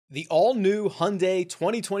The all-new Hyundai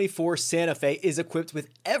 2024 Santa Fe is equipped with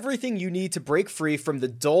everything you need to break free from the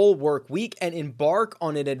dull work week and embark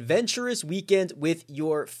on an adventurous weekend with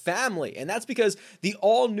your family. And that's because the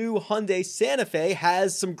all-new Hyundai Santa Fe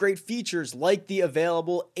has some great features like the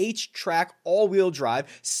available H-Track all-wheel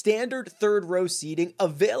drive, standard third-row seating,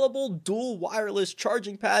 available dual wireless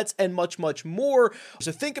charging pads, and much, much more.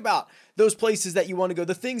 So think about those places that you want to go,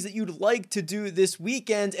 the things that you'd like to do this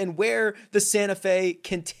weekend, and where the Santa Fe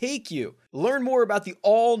can take you. Learn more about the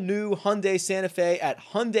all-new Hyundai Santa Fe at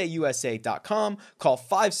HyundaiUSA.com. Call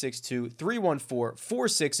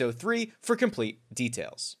 562-314-4603 for complete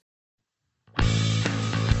details.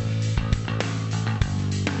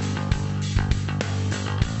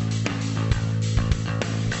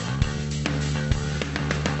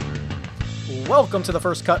 Welcome to the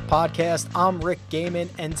First Cut Podcast. I'm Rick Gaiman,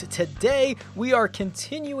 and today we are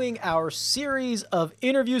continuing our series of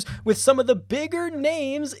interviews with some of the bigger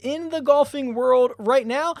names in the golfing world right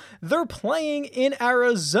now. They're playing in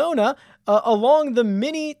Arizona along the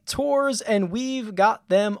mini tours, and we've got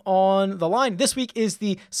them on the line. This week is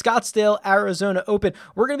the Scottsdale, Arizona Open.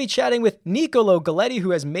 We're going to be chatting with Nicolo Galletti,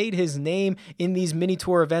 who has made his name in these mini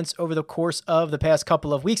tour events over the course of the past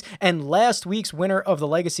couple of weeks, and last week's winner of the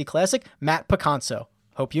Legacy Classic, Matt Picanso.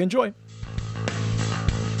 Hope you enjoy.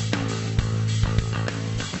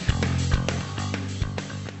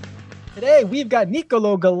 Today, we've got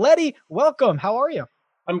Nicolo Galletti. Welcome. How are you?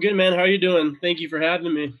 I'm good, man. How are you doing? Thank you for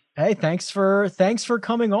having me. Hey, thanks for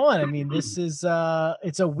coming on. I mean, this is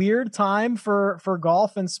it's a weird time for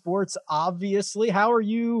golf and sports, obviously. How are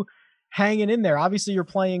you hanging in there? Obviously, you're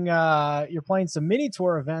playing some mini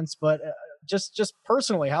tour events, but just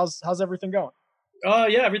personally, how's everything going?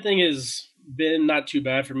 Yeah, everything has been not too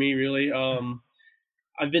bad for me, really.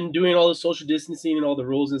 I've been doing all the social distancing and all the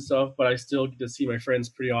rules and stuff, but I still get to see my friends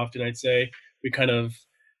pretty often. I'd say we kind of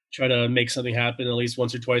try to make something happen at least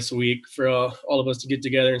once or twice a week for all of us to get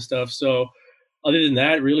together and stuff. So other than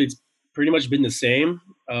that, really, it's pretty much been the same.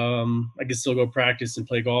 I can still go practice and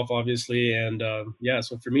play golf, obviously. And yeah,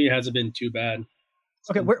 so for me, it hasn't been too bad.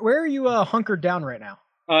 Okay, where are you hunkered down right now?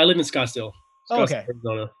 I live in Scottsdale. Okay.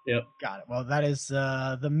 Arizona. Yep. Got it. Well, that is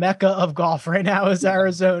the mecca of golf right now is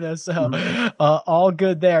Arizona. So all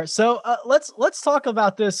good there. So let's talk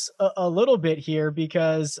about this a little bit here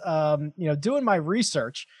because, doing my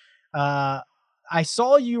research, I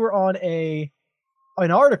saw you were on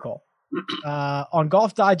an article on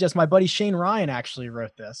Golf Digest. My buddy Shane Ryan actually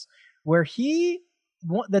wrote this, where the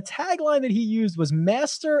tagline that he used was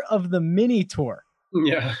 "Master of the Mini Tour."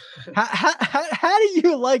 Yeah. How do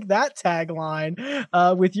you like that tagline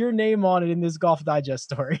with your name on it in this Golf Digest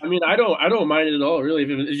story? I mean, I don't mind it at all, really.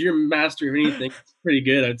 If you're a master of anything, it's pretty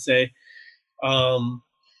good, I'd say.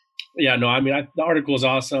 Yeah, no, I mean, the article was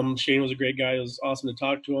awesome. Shane was a great guy. It was awesome to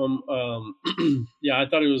talk to him. Yeah, I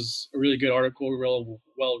thought it was a really good article, real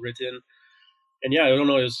well written. And yeah, I don't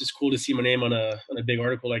know, it was just cool to see my name on a big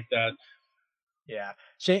article like that. Yeah,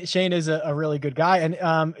 Shane is a really good guy,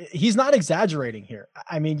 and he's not exaggerating here.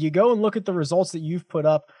 I mean, you go and look at the results that you've put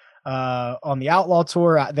up on the Outlaw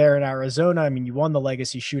Tour out there in Arizona. I mean, you won the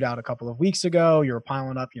Legacy Shootout a couple of weeks ago. You were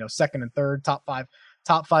piling up, second and third, top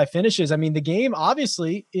five finishes. I mean, the game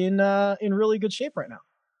obviously in really good shape right now.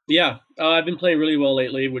 Yeah, I've been playing really well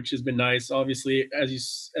lately, which has been nice. Obviously,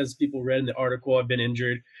 as people read in the article, I've been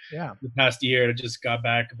injured. Yeah, the past year. I just got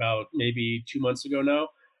back about maybe 2 months ago now.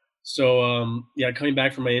 So yeah, coming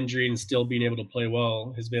back from my injury and still being able to play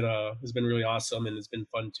well has been really awesome, and it's been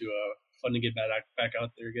fun to get back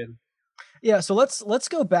out there again. Yeah, so let's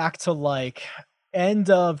go back to like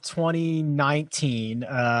end of 2019.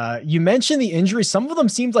 You mentioned the injuries. Some of them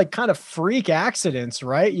seemed like kind of freak accidents,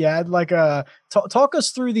 right? You had like talk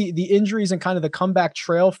us through the injuries and kind of the comeback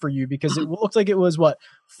trail for you, because it looked like it was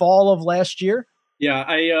fall of last year. Yeah,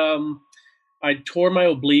 I tore my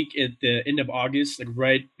oblique at the end of August, like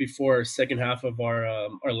right before our second half of our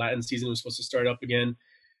Latin season was supposed to start up again.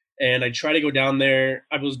 And I tried to go down there.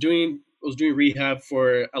 I was doing rehab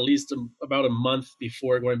for at least about a month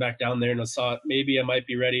before going back down there, and I thought maybe I might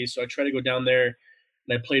be ready. So I tried to go down there,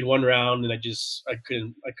 and I played one round, and I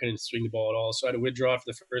couldn't swing the ball at all. So I had to withdraw for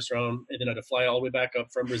the first round, and then I had to fly all the way back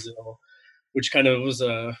up from Brazil, which kind of was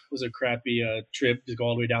a crappy trip to go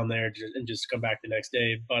all the way down there and just come back the next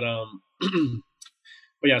day. But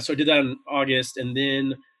but yeah, so I did that in August, and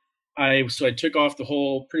then I took off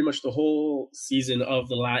pretty much the whole season of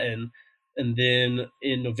the Latin, and then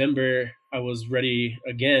in November I was ready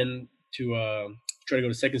again to try to go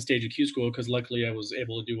to second stage of Q school, because luckily I was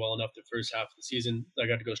able to do well enough the first half of the season. I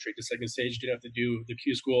got to go straight to second stage, didn't have to do the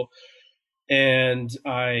Q school, and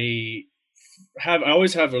I I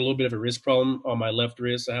always have a little bit of a wrist problem on my left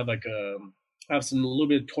wrist. I have I have some a little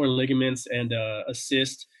bit torn ligaments and a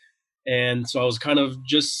cyst. And so I was kind of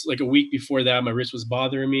just like a week before that, my wrist was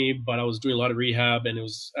bothering me, but I was doing a lot of rehab and it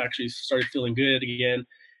was actually started feeling good again.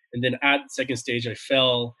 And then at second stage, I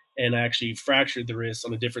fell and I actually fractured the wrist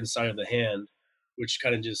on a different side of the hand, which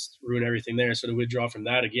kind of just ruined everything there. So to withdraw from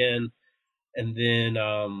that again, and then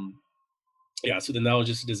yeah, so then that was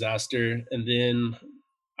just a disaster. And then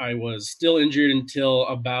I was still injured until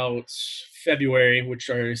about February, which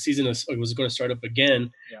our season was going to start up again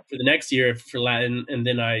for the next year for Latin. And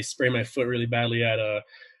then I sprained my foot really badly at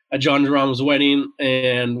John Durham's wedding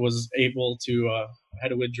and was able to had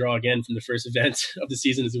to withdraw again from the first event of the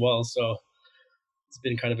season as well. So it's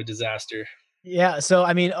been kind of a disaster. Yeah. So,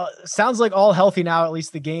 I mean, sounds like all healthy now. At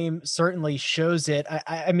least the game certainly shows it.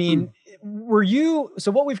 I mean, were you? So,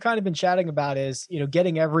 what we've kind of been chatting about is,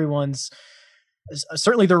 getting everyone's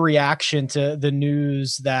certainly the reaction to the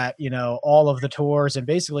news that all of the tours and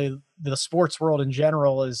basically the sports world in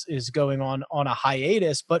general is going on a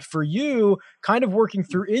hiatus. But for you, kind of working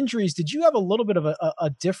through injuries, did you have a little bit of a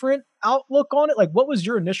different outlook on it? Like, what was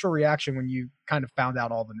your initial reaction when you kind of found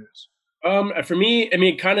out all the news? For me, I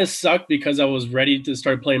mean, it kind of sucked because I was ready to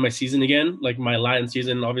start playing my season again, like my Latin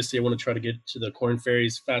season. Obviously, I want to try to get to the Corn Ferry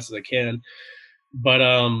as fast as I can. But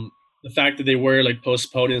the fact that they were like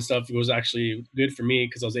postponed and stuff, it was actually good for me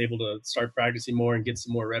because I was able to start practicing more and get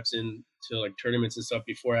some more reps in to like tournaments and stuff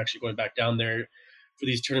before actually going back down there for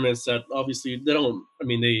these tournaments that obviously they don't. I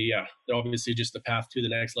mean, they're obviously just the path to the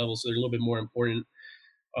next level, so they're a little bit more important.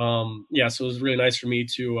 Yeah, so it was really nice for me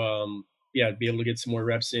to be able to get some more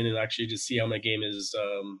reps in and actually just see how my game is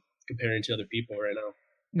comparing to other people right now.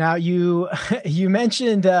 Now you you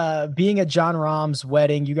mentioned being at John Rahm's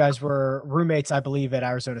wedding. You guys were roommates, I believe, at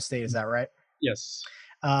Arizona State. Is that right? Yes.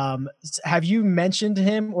 Have you mentioned to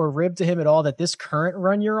him or ribbed to him at all that this current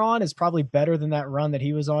run you're on is probably better than that run that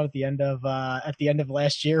he was on at the end of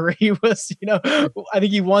last year, where he was, I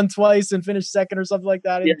think he won twice and finished second or something like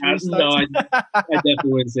that Yeah, in three no, starts. I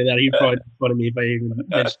definitely wouldn't say that. He'd probably make fun of me if I even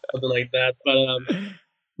mentioned something like that.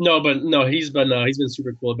 But he's been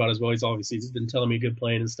super cool about it as well. He's been telling me good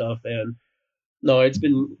playing and stuff, and no, it's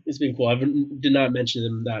been cool. Did not mention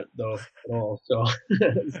him that though at all, so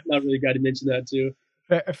it's not really got to mention that too.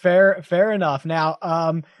 Fair enough. Now,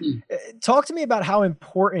 talk to me about how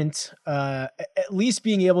important, at least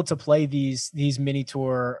being able to play these mini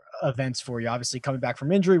tour events for you. Obviously, coming back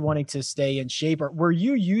from injury, wanting to stay in shape. Or were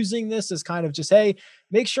you using this as kind of just, hey,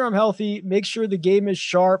 make sure I'm healthy, make sure the game is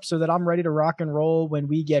sharp, so that I'm ready to rock and roll when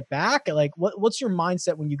we get back? Like, what's your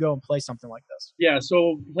mindset when you go and play something like this? Yeah,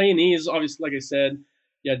 so playing these, obviously, like I said,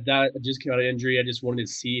 yeah, that I just came out of injury. I just wanted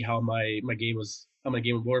to see how my game was, how my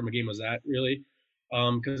game board, my game was at really.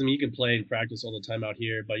 Because I mean, you can play and practice all the time out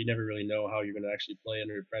here, but you never really know how you're going to actually play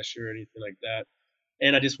under pressure or anything like that.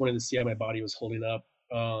 And I just wanted to see how my body was holding up.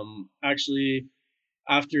 Actually,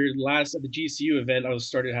 after last at the GCU event, I was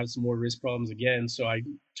started to have some more wrist problems again, so I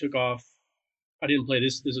took off. I didn't play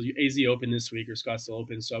this. This was AZ Open this week or Scottsdale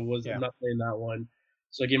Open, so I'm not playing that one.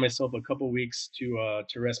 So I gave myself a couple weeks to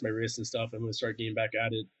rest my wrist and stuff. I'm going to start getting back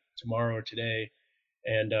at it tomorrow or today,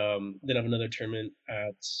 and then I have another tournament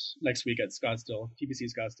at next week at Scottsdale, TBC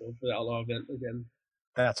Scottsdale for the Outlaw event again.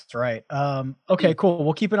 That's right. Okay, cool.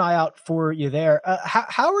 We'll keep an eye out for you there.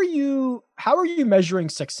 How are you measuring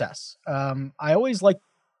success? I always like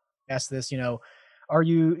to ask this. Are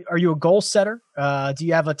you a goal setter? Do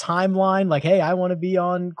you have a timeline? Like, hey, I want to be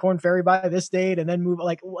on Corn Ferry by this date, and then move.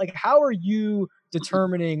 Like, how are you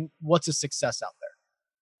determining what's a success out there?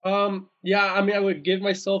 Yeah, I mean, I would give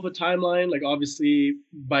myself a timeline. Like, obviously,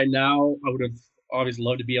 by now, I would have obviously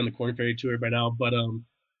loved to be on the Corn Ferry Tour by now, but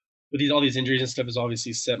with all these injuries and stuff, has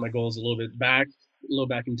obviously set my goals a little back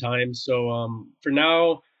in time. So for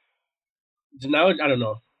now, I don't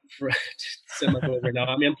know. For set my goals right now.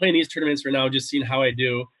 I mean, I'm playing these tournaments right now, just seeing how I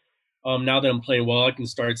do. Now that I'm playing well, I can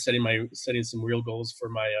start setting some real goals for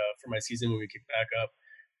my season when we kick back up.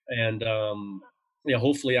 And yeah,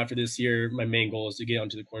 hopefully after this year, my main goal is to get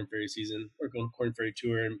onto the Corn Ferry season or go on the Corn Ferry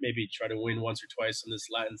Tour and maybe try to win once or twice on this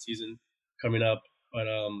Latin season coming up. But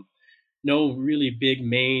no really big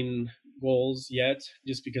main goals yet,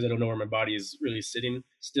 just because I don't know where my body is really sitting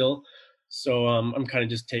still. So I'm kind of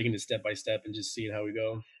just taking it step by step and just seeing how we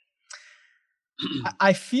go.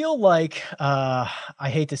 I feel like I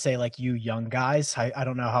hate to say like you young guys. I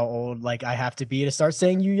don't know how old like I have to be to start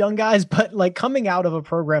saying you young guys, but like coming out of a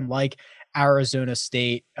program like Arizona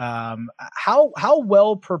State, how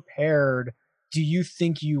well prepared do you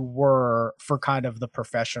think you were for kind of the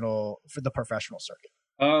professional circuit?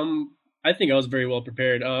 I think I was very well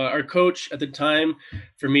prepared. Our coach at the time,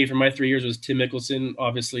 for my 3 years, was Tim Mickelson.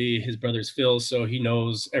 Obviously, his brother's Phil, so he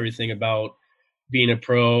knows everything about being a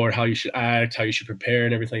pro or how you should act, how you should prepare,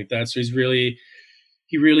 and everything like that. So he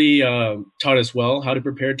really taught us well how to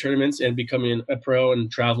prepare tournaments and becoming a pro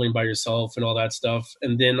and traveling by yourself and all that stuff.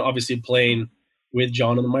 And then obviously playing with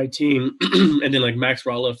John on my team, and then like Max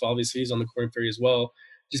Roloff, obviously he's on the Corn Ferry as well.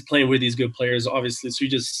 Just playing with these good players, obviously. So you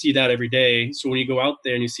just see that every day. So when you go out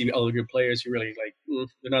there and you see other good players, you're really like,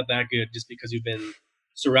 they're not that good just because you've been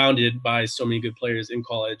surrounded by so many good players in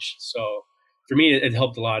college. So for me, it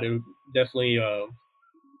helped a lot. It definitely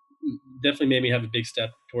definitely made me have a big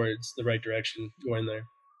step towards the right direction going there.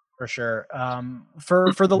 For sure.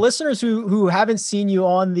 For the listeners who haven't seen you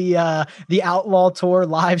on the Outlaw Tour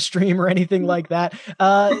live stream or anything like that,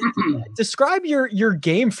 describe your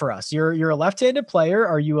game for us. You're a left-handed player.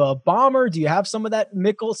 Are you a bomber? Do you have some of that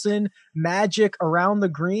Mickelson magic around the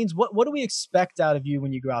greens? What do we expect out of you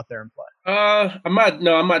when you go out there and play? I'm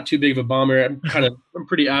not too big of a bomber. I'm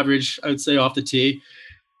pretty average, I would say, off the tee.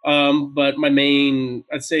 But I'd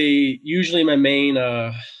say usually my main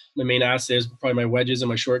asset is probably my wedges and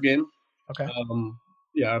my short game. Okay.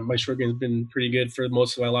 Yeah, my short game has been pretty good for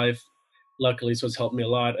most of my life, luckily, so it's helped me a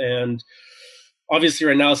lot. And obviously,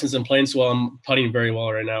 right now, since I'm playing so well, I'm putting very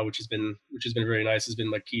well right now, which has been very nice. It's been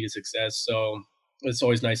my key to success. So it's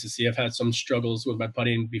always nice to see. I've had some struggles with my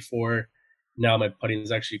putting before. Now my putting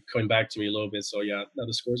is actually coming back to me a little bit. So yeah, now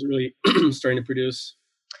the scores are really starting to produce.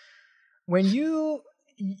 When you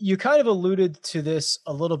kind of alluded to this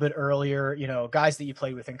a little bit earlier, guys that you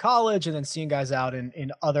played with in college and then seeing guys out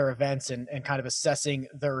in other events and kind of assessing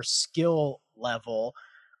their skill level.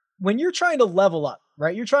 When you're trying to level up,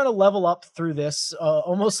 right? You're trying to level up through this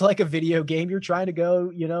almost like a video game. You're trying to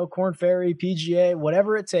go, Corn Ferry, PGA,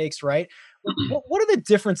 whatever it takes, right? What are the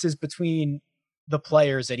differences between the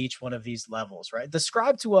players at each one of these levels, right?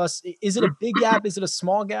 Describe to us, is it a big gap? Is it a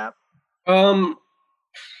small gap? Um,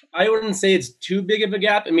 I wouldn't say it's too big of a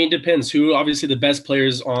gap. I mean, it depends who. Obviously, the best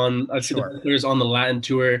players on I'd say the Sure. best players on the Latin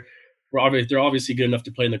tour they're obviously good enough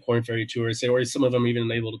to play in the Corn Ferry Tour. Say, or some of them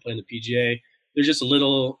even able to play in the PGA. They're just a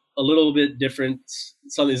little bit different.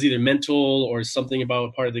 Something is either mental or something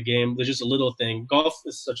about part of the game. There's just a little thing. Golf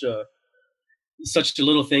is such a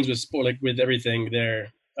little things with sport, like with everything there.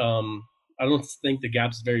 I don't think the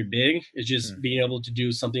gap's very big. It's just Hmm. being able to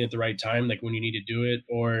do something at the right time, like when you need to do it,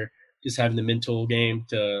 or just having the mental game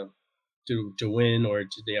to win or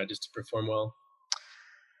to yeah, just to perform well.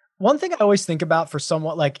 One thing I always think about for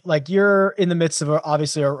someone like you're in the midst of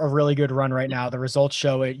obviously a really good run right now. The results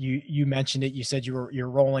show it. You mentioned it. You said you're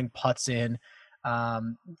rolling putts in.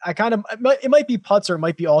 I kind of it might be putts or it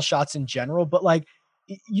might be all shots in general, but like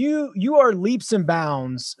you are leaps and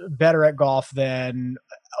bounds better at golf than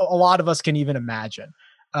a lot of us can even imagine.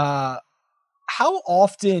 Uh, how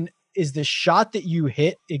often is the shot that you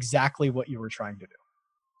hit exactly what you were trying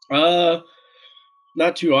to Uh,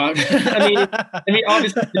 Not too often.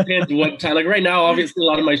 Obviously it depends what time. Like right now, obviously a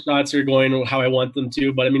lot of my shots are going how I want them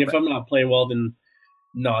to. But I mean, if do? I'm not playing well, then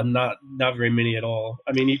no, not very many at all.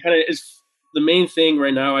 I mean, you kind of is the main thing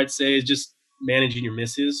right now. I'd say is just managing your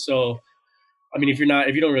misses. So I mean, if you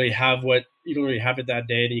don't really have you don't really have it that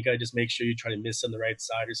day, then you gotta just make sure you try to miss on the right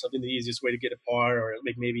side or something. The easiest way to get a par or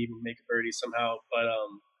like maybe even make a birdie somehow. But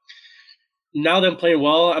now that I'm playing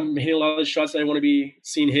well, I'm hitting a lot of the shots that I want to be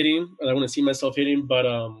seen hitting, or I want to see myself hitting. But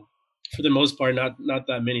for the most part, not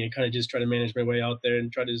that many. I kind of just try to manage my way out there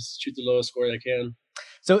and try to shoot the lowest score that I can.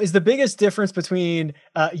 So is the biggest difference between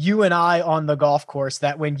you and I on the golf course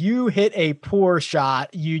that when you hit a poor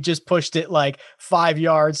shot, you just pushed it like 5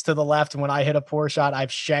 yards to the left. And when I hit a poor shot,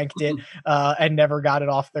 I've shanked it and never got it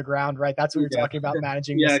off the ground, right? That's what you're Yeah, talking about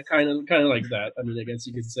managing yeah, this. kind of like that. I mean, I guess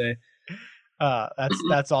you could say.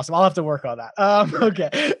 That's awesome. I'll have to work on that.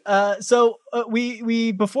 Okay.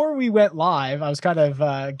 We before we went live, I was kind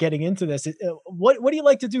of getting into this. What do you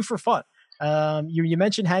like to do for fun? You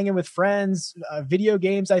mentioned hanging with friends, video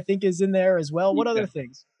games. I think is in there as well. What Yeah, other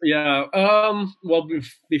things? yeah. Well,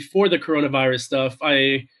 before the coronavirus stuff,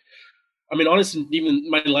 I mean, honestly, even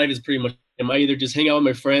my life is pretty much. I either just hang out with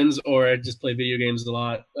my friends or I just play video games a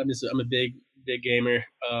lot. I'm a big gamer.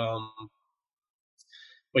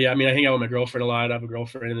 But yeah, I mean, I hang out with my girlfriend a lot. I have a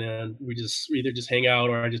girlfriend, and we either just hang out,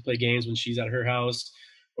 or I just play games when she's at her house,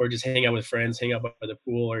 or just hang out with friends, hang out by the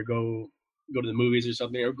pool, or go to the movies or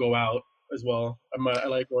something, or go out as well. I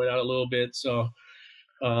like going out a little bit, so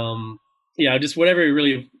um, yeah, just whatever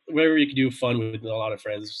you can do fun with a lot of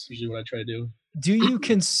friends is usually what I try to do. Do you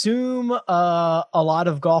consume a lot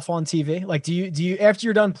of golf on TV? Like, do you after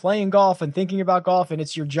you're done playing golf and thinking about golf and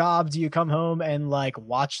it's your job, do you come home and like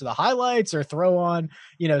watch the highlights or throw on,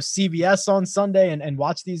 CBS on Sunday and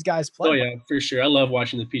watch these guys Oh play? yeah, for sure. I love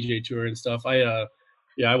watching the PGA Tour and stuff. I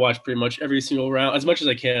watch pretty much every single round as much as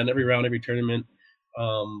I can, every round, every tournament,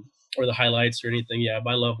 or the highlights or anything. Yeah,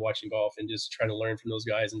 but I love watching golf and just trying to learn from those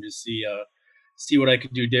guys and just see what I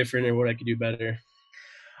could do different or what I could do better.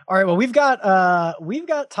 All right. Well, we've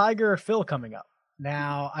got Tiger Phil coming up.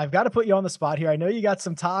 Now, I've got to put you on the spot here. I know you got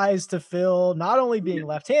some ties to Phil, not only being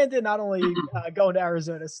left-handed, not only going to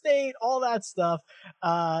Arizona State, all that stuff.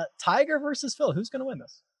 Tiger versus Phil, who's going to win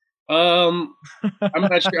this? I'm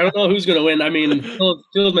not sure. I don't know who's gonna win. I mean,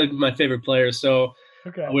 Phil's my favorite player, so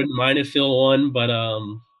Okay. I wouldn't mind if Phil won, but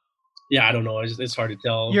yeah, I don't know. It's hard to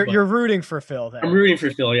tell. You're rooting for Phil then. I'm rooting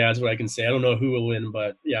for Phil. Yeah, is what I can say. I don't know who will win,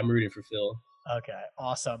 but yeah, I'm rooting for Phil. Okay,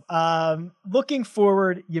 awesome. Looking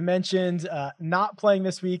forward, you mentioned not playing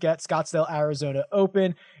this week at Scottsdale, Arizona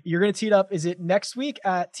Open. You're going to tee it up. Is it next week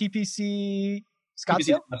at TPC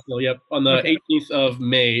Scottsdale? Yep, on the 18th of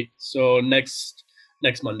May. So next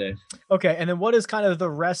Monday. Okay, and then what is kind of the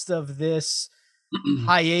rest of this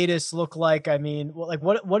hiatus look like? I mean,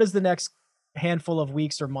 what does the next handful of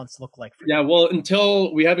weeks or months look like for you? Yeah, well,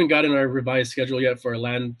 until we haven't gotten our revised schedule yet for our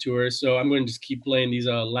Latin tour, so I'm going to just keep playing these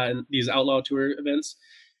outlaw tour events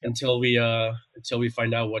until we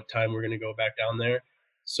find out what time we're going to go back down there.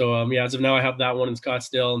 So yeah, as of now, I have that one in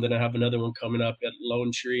Scottsdale, and then I have another one coming up at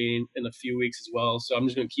Lone Tree in a few weeks as well. So I'm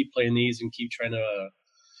just going to keep playing these and keep trying to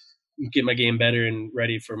get my game better and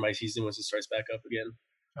ready for my season once it starts back up again.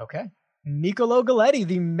 Okay. Nicolo Galletti,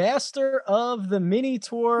 the master of the mini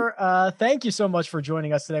tour. Thank you so much for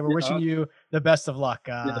joining us today. We're wishing you the best of luck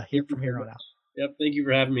from here on out. Yep. Thank you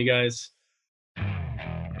for having me, guys.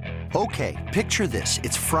 Okay, picture this.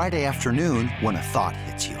 It's Friday afternoon when a thought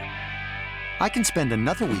hits you. I can spend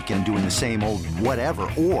another weekend doing the same old whatever,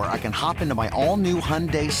 or I can hop into my all-new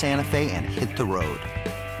Hyundai Santa Fe and hit the road.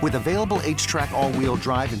 With available H-Track all-wheel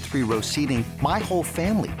drive and 3-row seating, my whole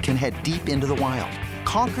family can head deep into the wild.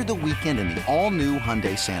 Conquer the weekend in the all-new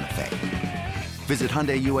Hyundai Santa Fe. Visit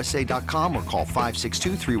HyundaiUSA.com or call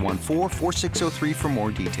 562-314-4603 for more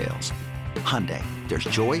details. Hyundai, there's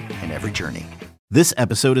joy in every journey. This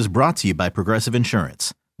episode is brought to you by Progressive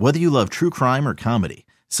Insurance. Whether you love true crime or comedy,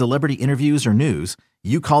 celebrity interviews or news,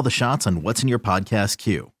 you call the shots on what's in your podcast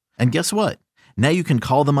queue. And guess what? Now you can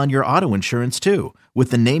call them on your auto insurance too with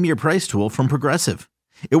the Name Your Price tool from Progressive.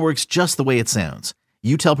 It works just the way it sounds.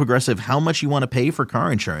 You tell Progressive how much you want to pay for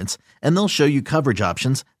car insurance, and they'll show you coverage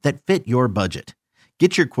options that fit your budget.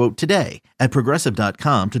 Get your quote today at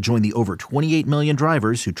Progressive.com to join the over 28 million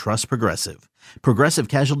drivers who trust Progressive. Progressive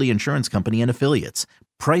Casualty Insurance Company and Affiliates.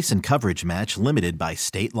 Price and coverage match limited by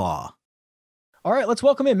state law. All right, let's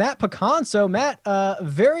welcome in Matt Picanso. Matt,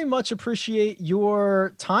 very much appreciate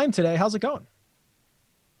your time today. How's it going?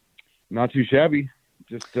 Not too shabby.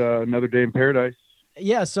 Just another day in paradise.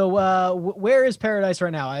 Yeah. So where is paradise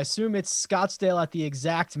right now? I assume it's Scottsdale at the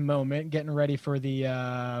exact moment, getting ready for the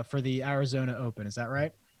Arizona Open. Is that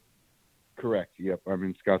right? Correct. Yep. I'm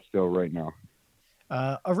in Scottsdale right now.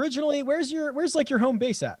 Originally, where's like your home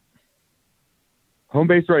base at? Home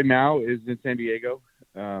base right now is in San Diego.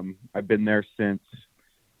 I've been there since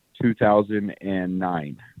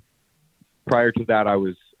 2009. Prior to that, I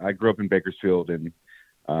grew up in Bakersfield, and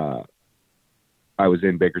I was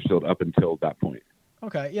in Bakersfield up until that point.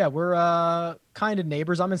 Okay, yeah, we're kind of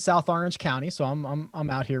neighbors. I'm in South Orange County, so I'm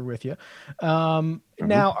out here with you.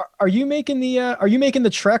 Now, are you making the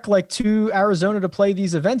trek like to Arizona to play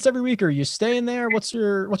these events every week, or are you staying there? What's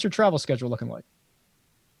your travel schedule looking like?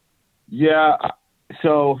 Yeah,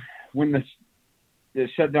 so when the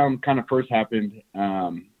shutdown kind of first happened,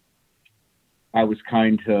 I was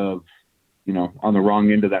kind of, on the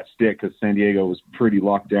wrong end of that stick because San Diego was pretty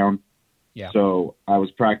locked down. Yeah. So I was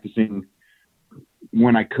practicing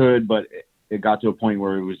when I could, but it got to a point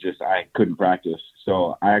where it was just I couldn't practice.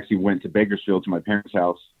 So I actually went to Bakersfield to my parents'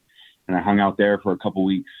 house, and I hung out there for a couple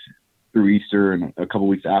weeks through Easter and a couple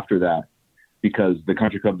weeks after that, because the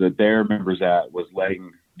country club that their members at was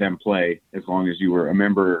letting them play as long as you were a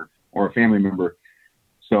member or a family member.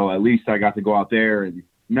 So at least I got to go out there, and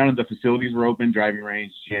none of the facilities were open, driving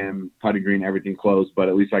range, gym, putting green, everything closed, but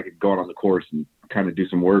at least I could go out on the course and kind of do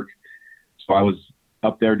some work. So I was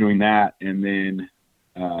up there doing that. And then,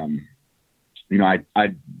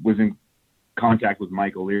 I was in contact with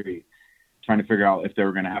Mike O'Leary trying to figure out if they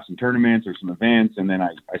were going to have some tournaments or some events. And then I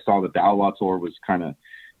saw that the Outlaw Tour was kind of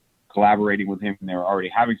collaborating with him, and they were already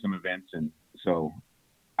having some events. And so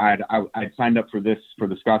I signed up for the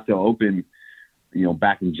Scottsdale Open,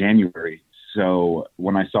 back in January. So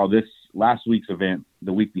when I saw this last week's event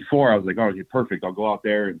the week before, I was like, oh, okay, perfect. I'll go out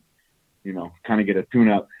there and, kind of get a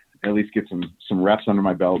tune-up, at least get some reps under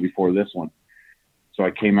my belt before this one. So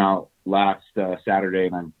I came out last Saturday,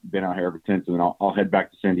 and I've been out here ever since, and then I'll head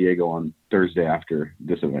back to San Diego on Thursday after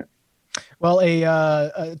this event. Well,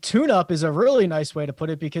 a tune-up is a really nice way to put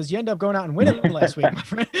it, because you end up going out and winning last week, my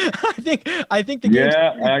friend. I think the game's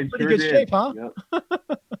in pretty good shape, huh?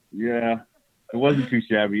 Yep. Yeah, it wasn't too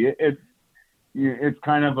shabby. It's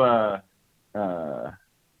kind of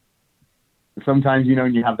sometimes,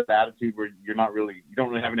 you have that attitude where you don't really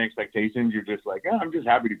have any expectations. You're just like, I'm just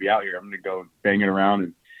happy to be out here. I'm going to go bang it around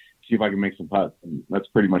and see if I can make some putts. And that's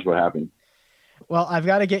pretty much what happened. Well, I've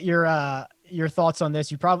got to get your thoughts on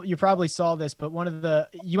this. You probably saw this, but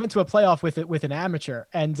you went to a playoff with an amateur,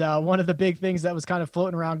 and one of the big things that was kind of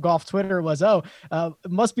floating around golf Twitter was, it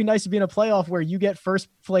must be nice to be in a playoff where you get first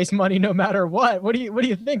place money no matter what. What do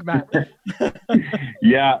you think, Matt?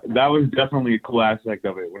 Yeah, that was definitely a cool aspect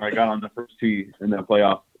of it. When I got on the first tee in the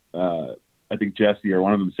playoff, I think Jesse or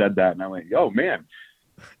one of them said that, and I went, "Yo, man."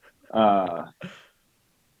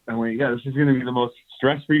 I went, "Yeah, this is going to be the most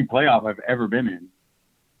stress-free playoff I've ever been in."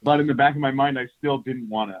 But in the back of my mind, I still didn't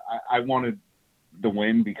want to. I wanted the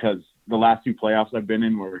win, because the last two playoffs I've been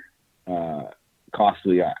in were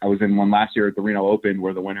costly. I was in one last year at the Reno Open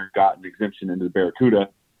where the winner got an exemption into the Barracuda,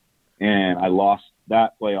 and I lost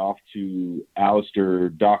that playoff to Alistair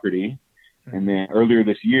Doherty. And then earlier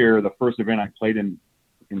this year, the first event I played in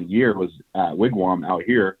the year was at Wigwam out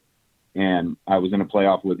here, and I was in a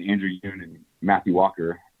playoff with Andrew Yoon and Matthew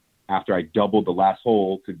Walker after I doubled the last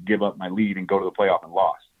hole to give up my lead and go to the playoff, and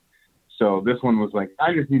lost. So this one was like,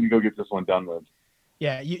 I just need to go get this one done with.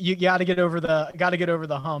 Yeah, you got to get over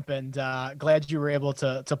the hump, and glad you were able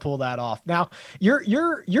to pull that off. Now,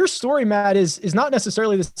 your story, Matt, is not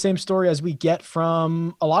necessarily the same story as we get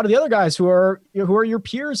from a lot of the other guys who are your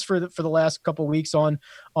peers for the last couple of weeks on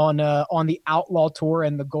the Outlaw Tour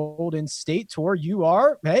and the Golden State Tour. You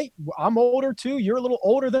are, hey, I'm older too. You're a little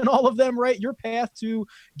older than all of them, right? Your path to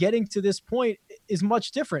getting to this point is much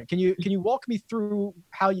different. Can you walk me through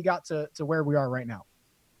how you got to where we are right now?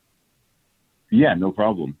 Yeah, no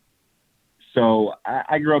problem. So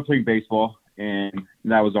I grew up playing baseball, and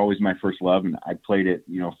that was always my first love. And I played it,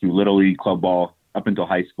 through Little League, club ball, up until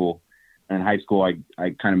high school. And in high school, I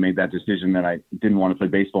kind of made that decision that I didn't want to play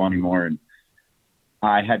baseball anymore. And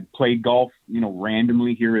I had played golf,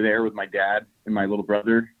 randomly here or there with my dad and my little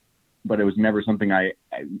brother, but it was never something I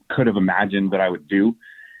could have imagined that I would do.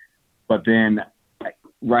 But then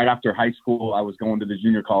right after high school, I was going to the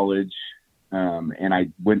junior college, and I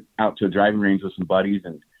went out to a driving range with some buddies,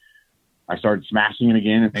 and I started smashing it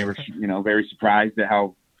again. And they were, very surprised at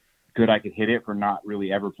how good I could hit it for not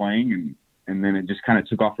really ever playing. And then it just kind of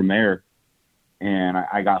took off from there. And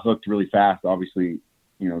I got hooked really fast. Obviously,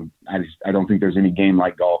 I don't think there's any game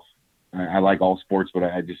like golf. I like all sports, but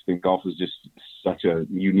I just think golf is just such a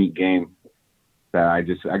unique game that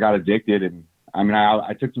I got addicted. And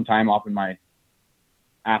I took some time off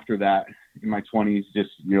after that in my 20s, just,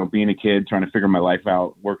 being a kid, trying to figure my life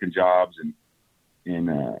out, working jobs.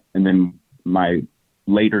 And then my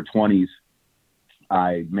later 20s,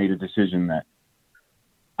 I made a decision that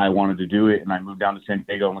I wanted to do it. And I moved down to San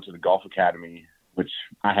Diego and went to the golf academy, which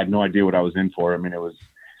I had no idea what I was in for. It was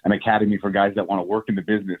an academy for guys that want to work in the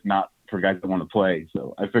business, not for guys that want to play.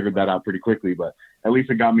 So I figured that out pretty quickly, but at least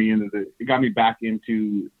it got me back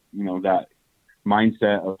into, that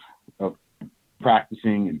mindset of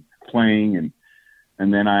practicing and playing.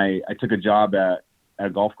 And then I took a job at a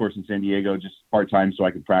golf course in San Diego, just part-time, so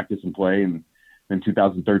I could practice and play. And in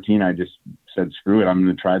 2013, I just said, screw it, I'm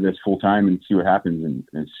going to try this full time and see what happens. And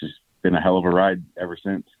it's just been a hell of a ride ever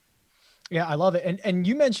since. Yeah, I love it. And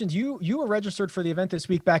you mentioned you were registered for the event this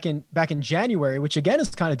week back in January, which again is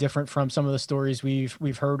kind of different from some of the stories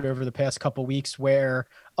we've heard over the past couple of weeks, where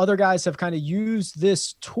other guys have kind of used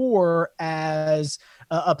this tour as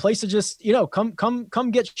a place to just,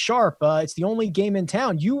 come get sharp. It's the only game in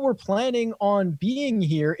town. You were planning on being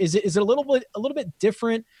here. Is it a little bit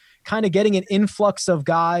different, kind of getting an influx of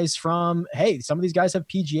guys from, hey, some of these guys have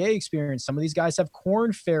PGA experience, some of these guys have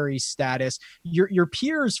Korn Ferry status. Your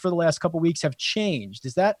peers for the last couple of weeks have changed.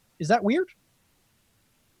 Is that weird?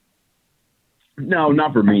 No,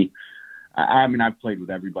 not for me. I've played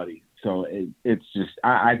with everybody, so it's just,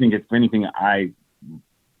 I think if anything, I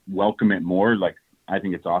welcome it more. Like, I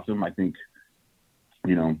think it's awesome. I think,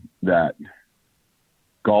 that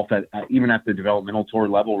golf even at the developmental tour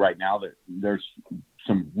level right now, that there's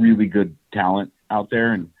some really good talent out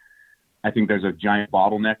there. And I think there's a giant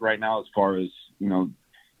bottleneck right now as far as,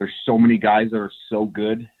 there's so many guys that are so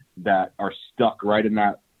good that are stuck right in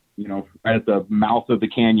that, right at the mouth of the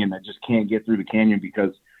canyon that just can't get through the canyon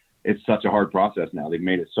because it's such a hard process now. They've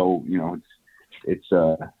made it so, it's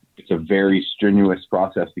a very strenuous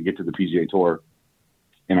process to get to the PGA Tour.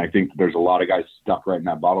 And I think there's a lot of guys stuck right in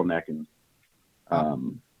that bottleneck. And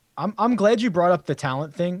I'm glad you brought up the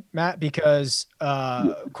talent thing, Matt, because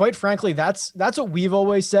quite frankly, that's what we've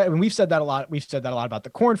always said. And we've said that a lot. We've said that a lot about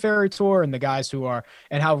the Korn Ferry Tour and the guys who are,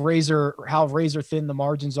 and how razor thin the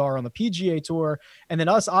margins are on the PGA Tour. And then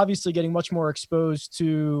us obviously getting much more exposed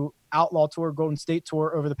to Outlaw Tour, Golden State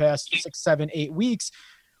Tour over the past 6, 7, 8 weeks.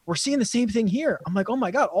 We're seeing the same thing here. I'm like, oh my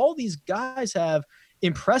God, all these guys have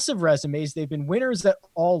impressive resumes. They've been winners at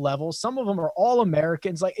all levels. Some of them are all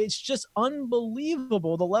Americans. Like, it's just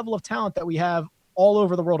unbelievable the level of talent that we have all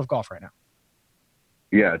over the world of golf right now.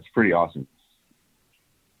 Yeah, it's pretty awesome.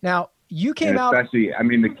 Now, you came out, especially, I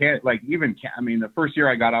mean, the first year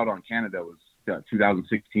I got out on Canada was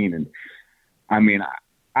 2016, and I mean,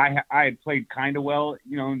 I had played kind of well,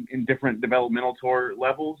 in different developmental tour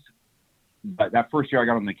levels. But that first year I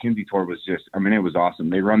got on the Kinsey Tour was just, I mean, it was awesome.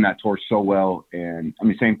 They run that tour so well. And I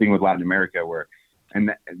mean, same thing with Latin America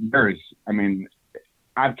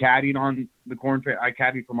I've caddied on the Korn Ferry. I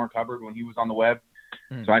caddied for Mark Hubbard when he was on the web.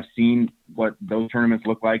 So I've seen what those tournaments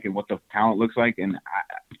look like and what the talent looks like. And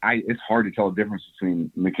it's hard to tell the difference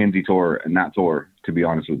between the Kinsey Tour and that tour, to be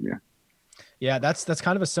honest with you. Yeah, that's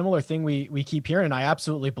kind of a similar thing we keep hearing. And I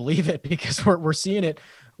absolutely believe it because we're seeing it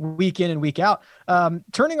week in and week out.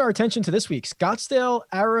 Turning our attention to this week, Scottsdale,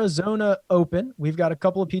 Arizona Open. We've got a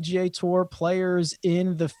couple of PGA Tour players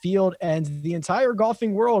in the field, and the entire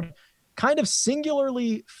golfing world kind of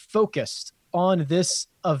singularly focused on this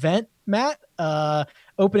event, Matt,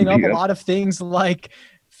 opening up a lot of things like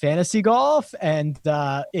fantasy golf and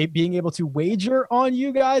being able to wager on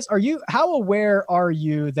you guys. How aware are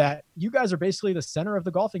you that you guys are basically the center of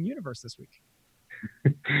the golfing universe this week?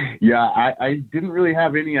 Yeah, I didn't really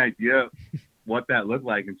have any idea what that looked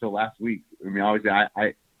like until last week. I mean, obviously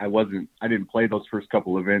I didn't play those first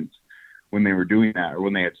couple events when they were doing that or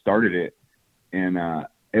when they had started it. And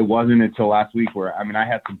it wasn't until last week where, I mean, I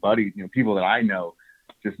had some buddies, people that I know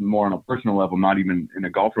just more on a personal level, not even in a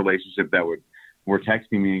golf relationship, that were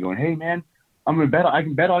texting me and going, "Hey man, I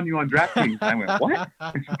can bet on you on DraftKings." I went, "What?"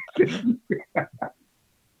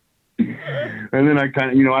 And then I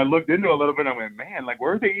kind of, I looked into it a little bit. And I went, "Man, like,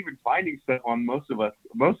 where are they even finding stuff on most of us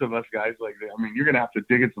guys like that?" I mean, you're gonna have to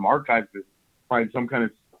dig in some archives to find some kind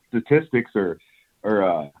of statistics or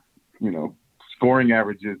scoring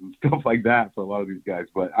averages and stuff like that for a lot of these guys.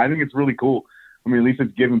 But I think it's really cool. I mean, at least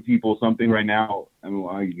it's giving people something right now. I mean,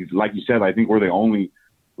 like you said, I think we're the only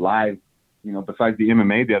live, besides the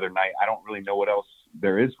MMA the other night. I don't really know what else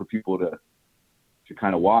there is for people to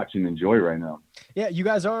kind of watch and enjoy right now. Yeah, you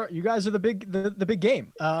guys are the big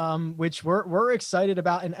game, which we're excited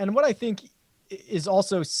about, and what I think is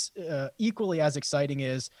also equally as exciting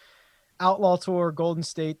is Outlaw Tour, Golden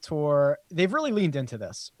State Tour. They've really leaned into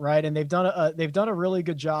this, right? And they've done a really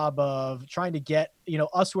good job of trying to get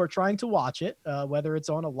us who are trying to watch it, whether it's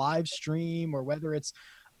on a live stream or whether it's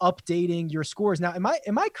updating your scores. Now, am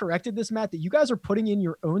I correct in this, Matt, that you guys are putting in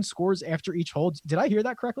your own scores after each hole? Did I hear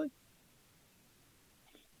that correctly?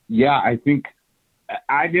 Yeah, I think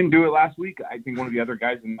I didn't do it last week. I think one of the other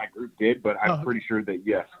guys in my group did, but I'm pretty sure that,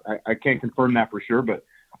 yes, I can't confirm that for sure, but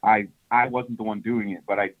I wasn't the one doing it,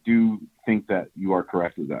 but I do think that you are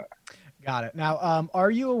correct with that. Got it. Now,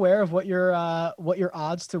 are you aware of what your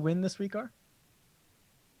odds to win this week are?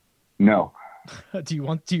 No. Do you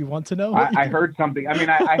want to know? I heard something. I mean,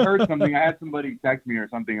 I heard something. I had somebody text me or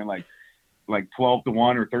something and like 12-1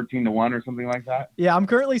 or 13-1 or something like that. Yeah, I'm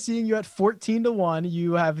currently seeing you at 14-1.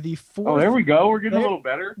 You have the fourth. Oh, there we go. We're getting a little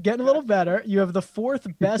better. Getting a little better. You have the fourth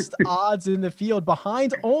best odds in the field,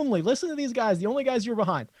 behind only. Listen to these guys. The only guys you're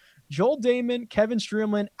behind: Joel Damon, Kevin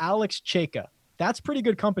Streumlin, Alex Cheka. That's pretty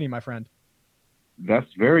good company, my friend.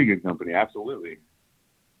 That's very good company. Absolutely.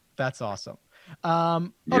 That's awesome.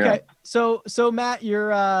 Okay. So Matt,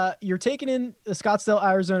 you're taking in the Scottsdale,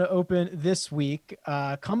 Arizona Open this week,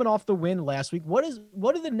 coming off the win last week. What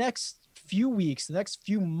do the next few weeks, the next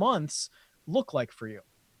few months look like for you?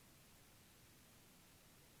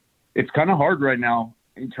 It's kind of hard right now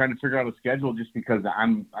trying to figure out a schedule just because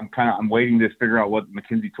I'm waiting to figure out what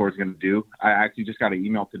McKenzie Tour is going to do. I actually just got an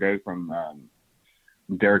email today from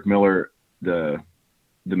Derek Miller, the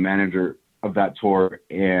manager of that tour,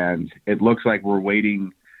 and it looks like we're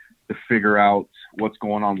waiting to figure out what's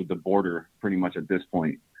going on with the border pretty much at this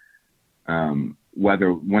point. When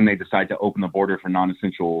they decide to open the border for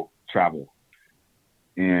non-essential travel.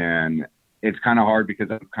 And it's kind of hard because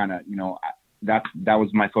I'm kind of, that was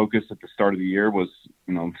my focus at the start of the year was,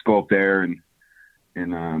 let's go up there and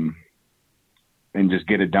and just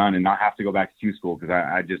get it done and not have to go back to Q school. Cause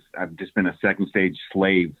I've just been a second stage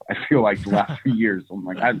slave. I feel like the last few years. I'm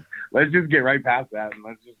like, let's just get right past that and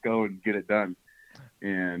let's just go and get it done.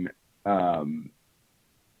 And,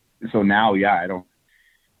 so now, yeah,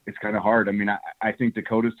 it's kind of hard. I mean, I think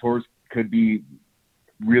Dakota's tours could be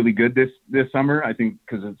really good this summer. I think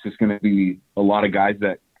cause it's just going to be a lot of guys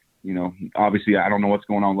that, you know, obviously I don't know what's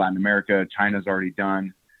going on in Latin America. China's already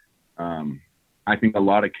done. I think a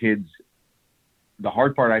lot of kids, the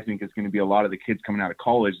hard part, I think, is going to be a lot of the kids coming out of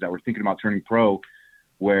college that were thinking about turning pro,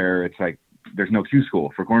 where it's like there's no Q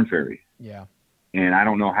school for Korn Ferry. Yeah. And I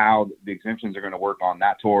don't know how the exemptions are going to work on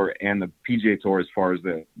that tour and the PGA Tour as far as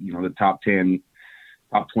the top 10,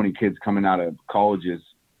 top 20 kids coming out of colleges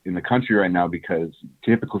in the country right now, because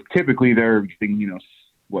typically they're getting,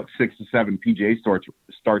 6 to 7 PGA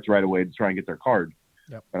starts right away to try and get their card.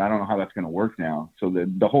 Yep. But I don't know how that's going to work now. So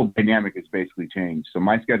the whole dynamic is basically changed. So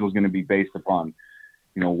my schedule is going to be based upon,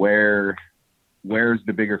 where's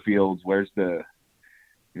the bigger fields, where's the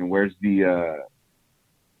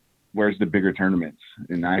bigger tournaments.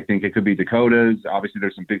 And I think it could be Dakotas. Obviously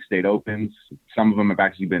there's some big state opens. Some of them have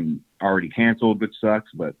actually been already canceled, which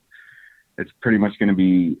sucks, but it's pretty much going to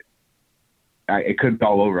be, it could be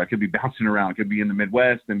all over. I could be bouncing around. It could be in the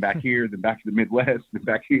Midwest, then back here, then back to the Midwest, then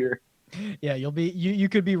back here. Yeah, you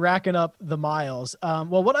could be racking up the miles.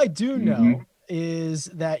 Well, what I do know is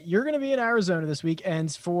that you're going to be in Arizona this week.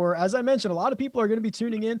 And as I mentioned, a lot of people are going to be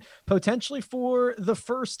tuning in potentially for the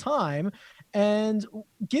first time. And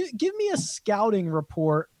give me a scouting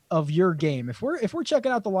report of your game. If we're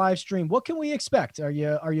checking out the live stream, what can we expect? Are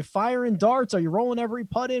you firing darts? Are you rolling every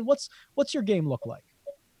putt in? What's your game look like?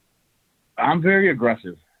 I'm very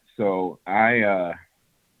aggressive. So I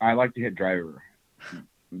like to hit driver.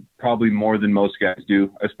 Probably more than most guys do,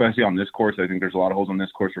 especially on this course. I think there's a lot of holes on this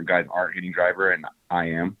course where guys aren't hitting driver, and I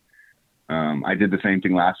am. I did the same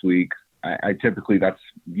thing last week. I typically, that's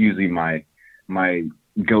usually my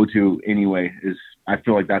go-to anyway, is I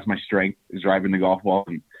feel like that's my strength, is driving the golf ball,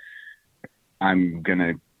 and I'm going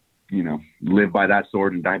to, live by that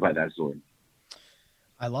sword and die by that sword.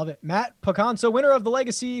 I love it. Matt Picanso, winner of the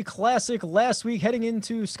Legacy Classic last week, heading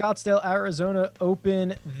into Scottsdale, Arizona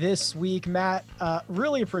Open this week. Matt,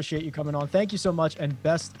 really appreciate you coming on. Thank you so much, and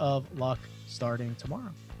best of luck starting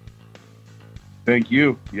tomorrow. Thank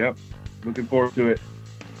you. Yep. Looking forward to it.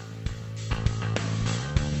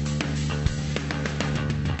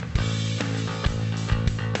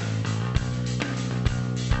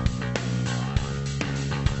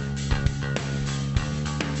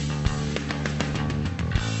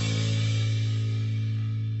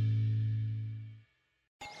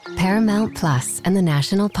 Paramount Plus and the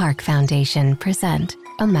National Park Foundation present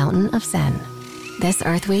A Mountain of Zen. This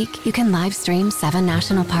Earth Week, you can live stream 7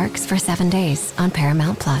 national parks for 7 days on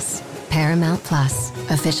Paramount Plus. Paramount Plus,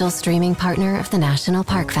 official streaming partner of the National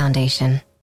Park Foundation.